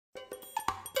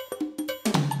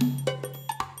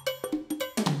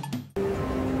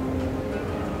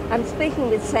I'm speaking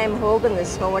with Sam Horgan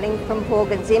this morning from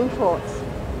Horgans Imports.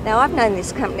 Now, I've known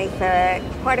this company for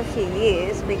quite a few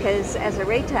years because as a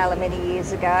retailer many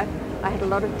years ago, I had a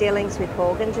lot of dealings with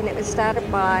Horgans, and it was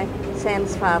started by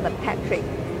Sam's father, Patrick,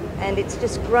 and it's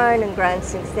just grown and grown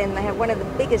since then. They have one of the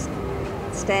biggest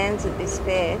stands at this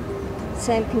fair.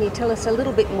 Sam, can you tell us a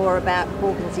little bit more about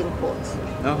Horgans Imports?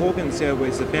 Horgans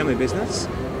is a family business.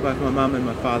 Both my mum and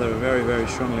my father are very, very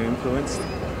strongly influenced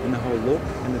in the whole look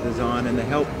and the design and the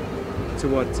help to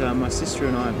what my sister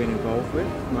and I have been involved with.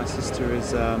 My sister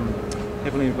is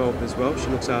heavily involved as well. She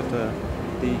looks after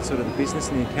the sort of the business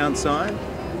and the account side,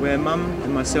 where mum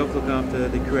and myself look after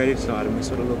the creative side, and we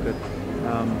sort of look at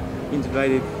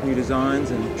innovative new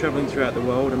designs and travelling throughout the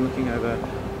world and looking over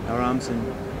our arms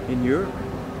in Europe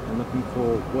and looking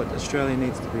for what Australia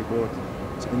needs to be brought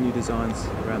to the new designs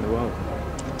around the world.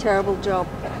 Terrible job.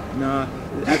 No,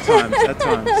 at times, at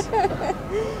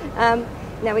times.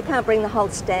 Now, we can't bring the whole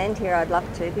stand here, I'd love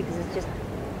to, because it's just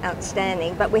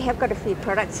outstanding, but we have got a few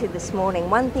products here this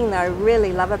morning. One thing that I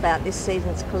really love about this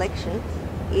season's collection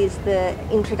is the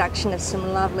introduction of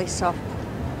some lovely soft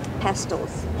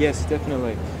pastels. Yes,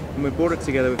 definitely. And we brought it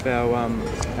together with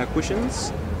our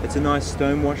cushions. It's a nice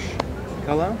stonewash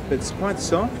colour, but it's quite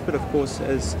soft, but of course,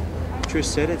 as Trish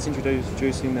said, it's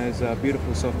introducing those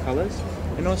beautiful soft colours,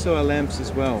 and also our lamps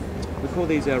as well. We call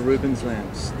these our Rubens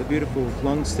lamps, the beautiful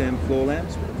long stem floor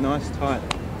lamps with nice tight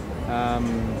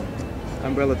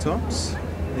umbrella tops.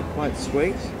 They're quite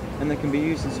sweet, and they can be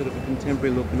used in sort of a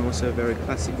contemporary look and also a very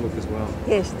classic look as well.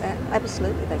 Yes,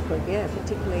 absolutely they could, yeah,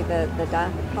 particularly the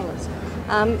darker colours.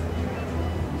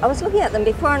 I was looking at them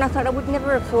before and I thought I would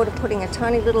never have thought of putting a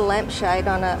tiny little lampshade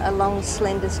on a long,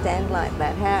 slender stand like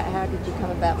that. How did you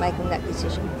come about making that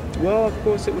decision? Well, of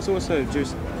course, it was also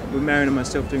just with Marion and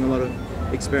myself doing a lot of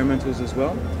experimentals as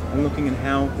well, and looking at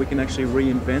how we can actually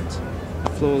reinvent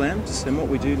floor lamps. And what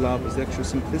we do love is the actual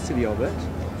simplicity of it.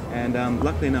 And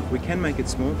luckily enough, we can make it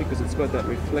small because it's got that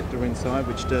reflector inside,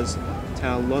 which does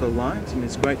tail a lot of light, and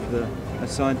it's great for a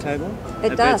side table.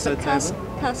 It does. It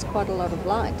casts quite a lot of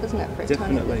light, doesn't it? For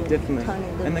Definitely,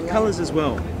 definitely. And the colours as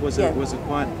well was a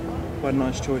quite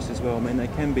nice choice as well. I mean, they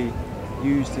can be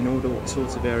used in all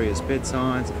sorts of areas,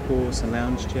 bedsides, of course, and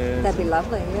lounge chairs. That'd be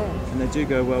lovely, yeah. And they do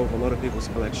go well with a lot of people's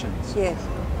collections. Yes.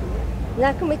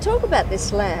 Now, can we talk about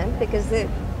this lamp? Because the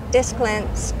desk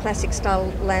lamps, classic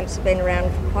style lamps, have been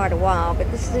around for quite a while, but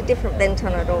this is a different bent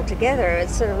on it altogether.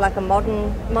 It's sort of like a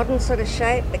modern sort of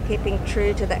shape, but keeping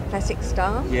true to that classic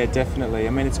style. Yeah, definitely.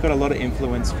 I mean, it's got a lot of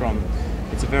influence from,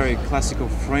 it's a very classical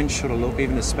French sort of look,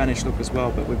 even a Spanish look as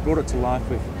well, but we've brought it to life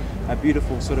with a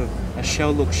beautiful sort of a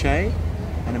shell look shade,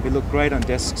 and it would look great on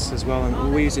desks as well,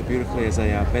 and we use it beautifully as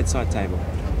a bedside table.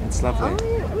 It's lovely.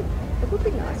 Oh yeah, it would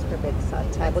be nice for a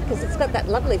bedside table because it's got that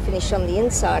lovely finish on the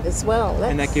inside as well.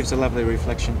 And that gives a lovely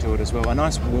reflection to it as well. A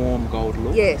nice warm gold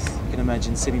look. Yes. You can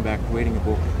imagine sitting back reading a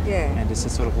book, and just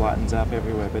it sort of lightens up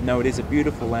everywhere. But no, it is a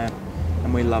beautiful lamp,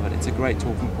 and we love it. It's a great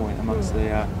talking point amongst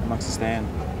the stand.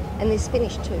 And this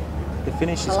finish too. The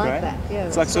finish is I like great. That. Yeah,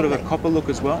 it's like sort of a copper look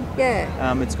as well.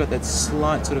 Yeah. It's got that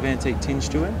slight sort of antique tinge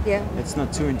to it. Yeah. It's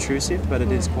not too intrusive, but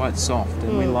it is quite soft,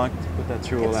 and we like to put that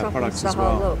through all our products as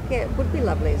well. Look. Yeah, it would be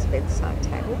lovely as a bedside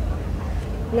table.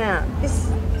 Now,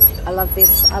 I love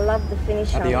this. I love the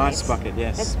finish on the ice this. bucket,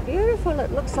 yes. It's beautiful.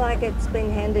 It looks like it's been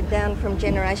handed down from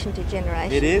generation to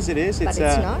generation. It is. But it's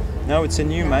not? No, it's a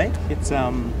new make.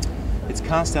 It's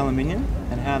cast aluminium,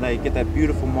 and how they get that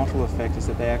beautiful mottle effect is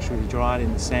that they actually dry it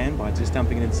in the sand by just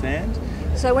dumping it in sand.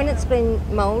 So when it's been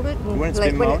moulded, when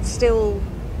it's still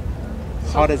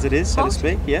hot as it is, so to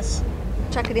speak, yes.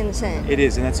 Chuck it in the sand. It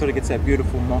is, and that sort of gets that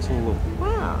beautiful mottle look.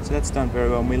 Wow. So that's done very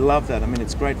well, and we love that. I mean,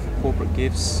 it's great for corporate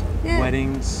gifts,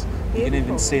 weddings. Beautiful. You can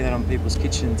even see that on people's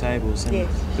kitchen tables, and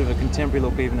sort of a contemporary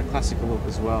look, even a classical look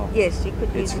as well. Yes, you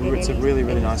could use it in It's a really,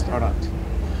 really nice product.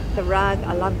 The rug,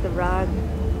 I love the rug.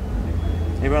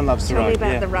 Everyone loves the rug. Tell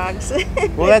me about the rugs.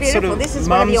 Well, that's sort of this is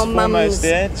one of your foremost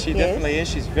there. She definitely is.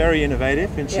 She's very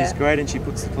innovative, and she's great, and she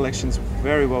puts the collections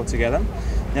very well together.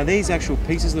 Now, these actual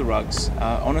pieces of the rugs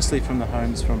are honestly from the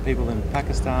homes from people in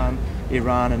Pakistan,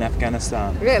 Iran, and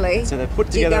Afghanistan. Really? So they're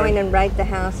put together. Do you go in and raid the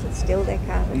house and steal their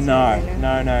carpets? No.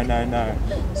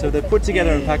 So they're put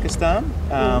together in Pakistan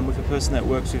with a person that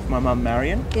works with my mum,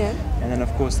 Marion. Yeah. And then, of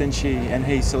course,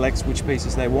 he selects which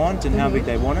pieces they want and how big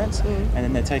they want it, and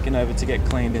then they're taken over to get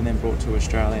cleaned and then brought to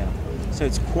Australia. So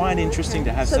it's quite interesting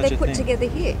to have such a thing. So they're put together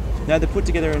here? No, they're put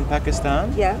together in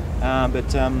Pakistan. Yeah.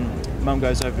 But Mum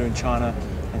goes over in China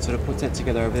and sort of puts that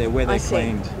together over there where they're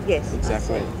cleaned. Yes,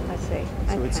 exactly. I see. see.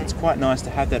 So Okay. it's quite nice to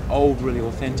have that old, really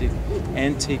authentic,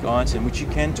 antique item, which you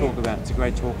can talk about. It's a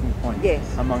great talking point Yes.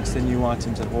 amongst the new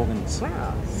items at Horgans.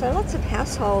 Wow. So lots of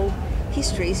household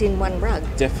histories in one rug.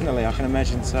 Definitely, I can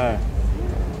imagine so.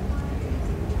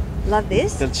 Love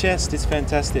this. The chest is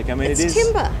fantastic. I mean, It's it is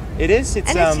timber. It is. It's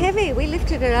And it's heavy. We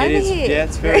lifted it over It is. here. Yeah,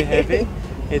 it's very heavy.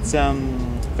 It's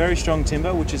very strong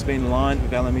timber, which has been lined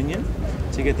with aluminium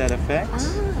to get that effect. Ah,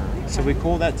 So we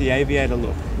call that the aviator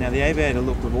look. Now the aviator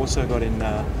look we've also got in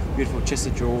beautiful chest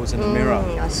of drawers and a mirror.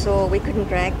 I saw. We couldn't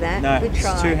drag that. No, we it's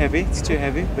tried. too heavy. It's too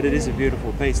heavy, but it is a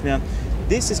beautiful piece. Now,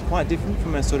 this is quite different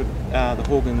from a sort of the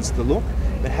Horgans, the look,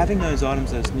 but having those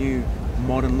items, those new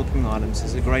modern looking items,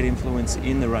 is a great influence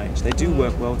in the range. They do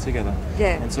work well together.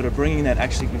 Yeah. And sort of bringing that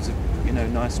actually gives a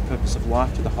nice purpose of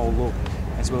life to the whole look,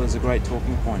 as well as a great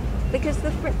talking point. Because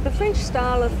the French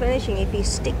style of furnishing, if you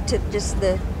stick to just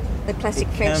the classic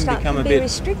It French can style, become can a be bit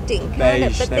restricting, can't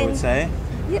beige, it? But they then, would say.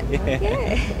 Yeah,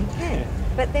 yeah.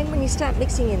 But then when you start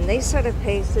mixing in these sort of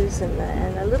pieces and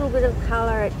a little bit of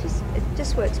colour, it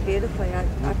just works beautifully.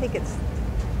 I think it's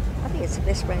the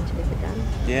best range I've ever done.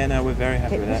 Yeah, no, we're very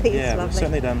happy It with that. really is Yeah,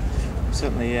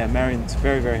 lovely. Marion's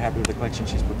very, very happy with the collection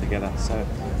she's put together. So,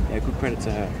 yeah, good credit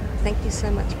to her. Thank you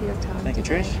so much for your time. Thank you,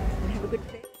 today. Trish.